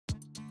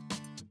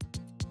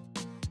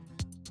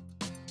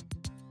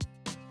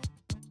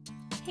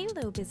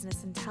Halo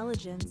Business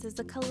Intelligence is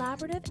a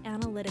collaborative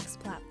analytics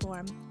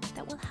platform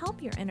that will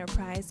help your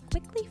enterprise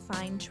quickly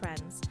find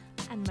trends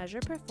and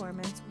measure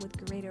performance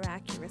with greater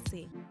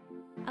accuracy,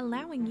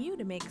 allowing you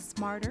to make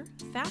smarter,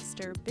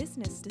 faster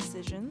business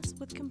decisions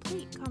with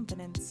complete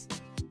confidence.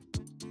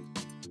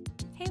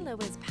 Halo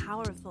is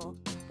powerful.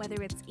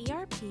 Whether it's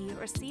ERP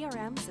or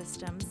CRM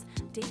systems,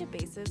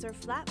 databases, or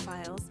flat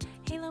files,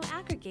 Halo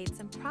aggregates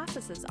and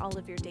processes all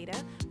of your data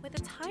with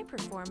its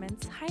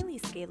high-performance, highly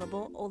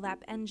scalable OLAP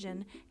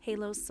engine,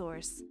 Halo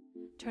Source,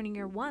 turning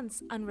your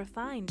once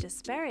unrefined,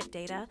 disparate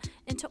data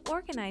into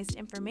organized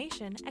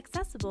information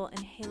accessible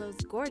in Halo's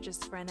gorgeous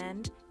front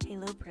end,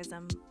 Halo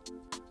Prism.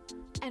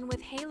 And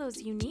with Halo's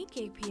unique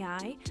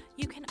API,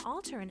 you can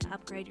alter and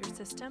upgrade your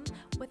system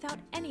without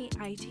any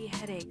IT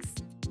headaches.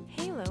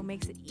 Halo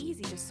makes it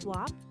easy to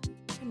swap,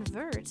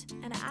 convert,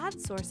 and add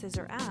sources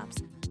or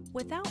apps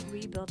without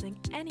rebuilding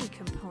any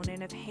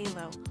component of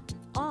Halo,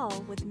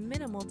 all with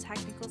minimal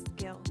technical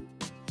skill.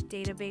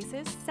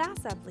 Databases,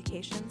 SaaS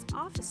applications,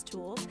 Office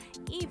tools,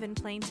 even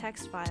plain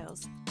text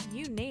files.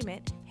 You name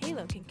it,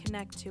 Halo can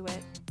connect to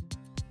it.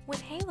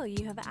 With Halo,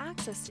 you have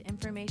access to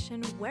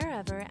information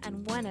wherever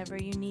and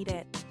whenever you need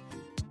it.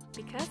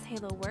 Because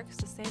Halo works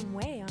the same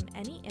way on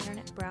any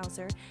internet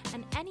browser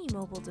and any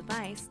mobile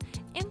device,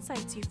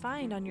 insights you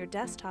find on your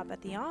desktop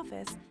at the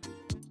office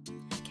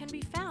can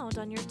be found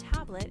on your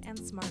tablet and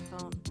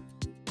smartphone.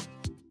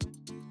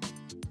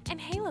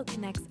 And Halo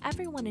connects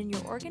everyone in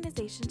your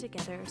organization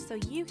together so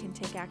you can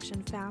take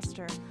action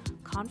faster.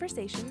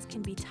 Conversations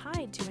can be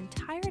tied to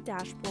entire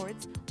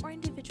dashboards or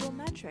individual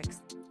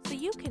metrics, so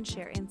you can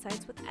share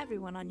insights with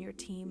everyone on your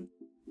team.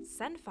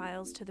 Send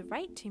files to the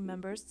right team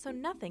members so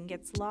nothing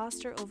gets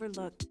lost or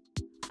overlooked.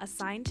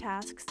 Assign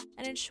tasks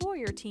and ensure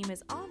your team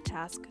is on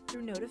task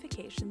through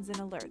notifications and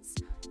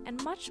alerts,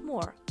 and much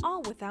more,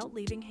 all without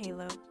leaving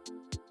Halo.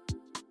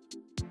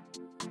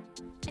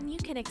 And you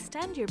can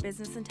extend your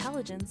business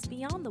intelligence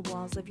beyond the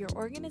walls of your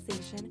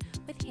organization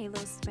with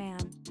Halo Span.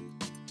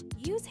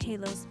 Use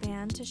Halo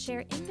Span to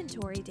share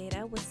inventory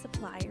data with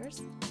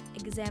suppliers,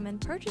 examine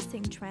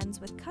purchasing trends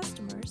with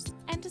customers,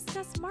 and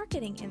discuss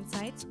marketing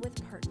insights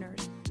with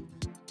partners.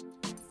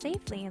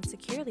 Safely and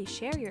securely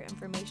share your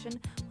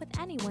information with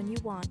anyone you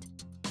want.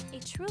 A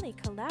truly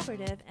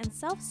collaborative and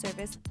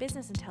self-service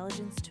business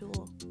intelligence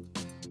tool.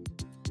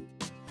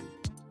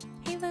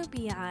 Halo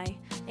BI,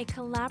 a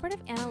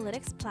collaborative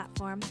analytics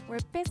platform where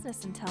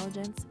business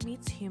intelligence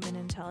meets human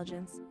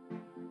intelligence.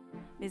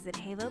 Visit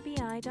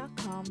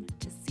halobi.com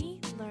to see,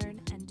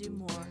 learn, and do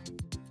more.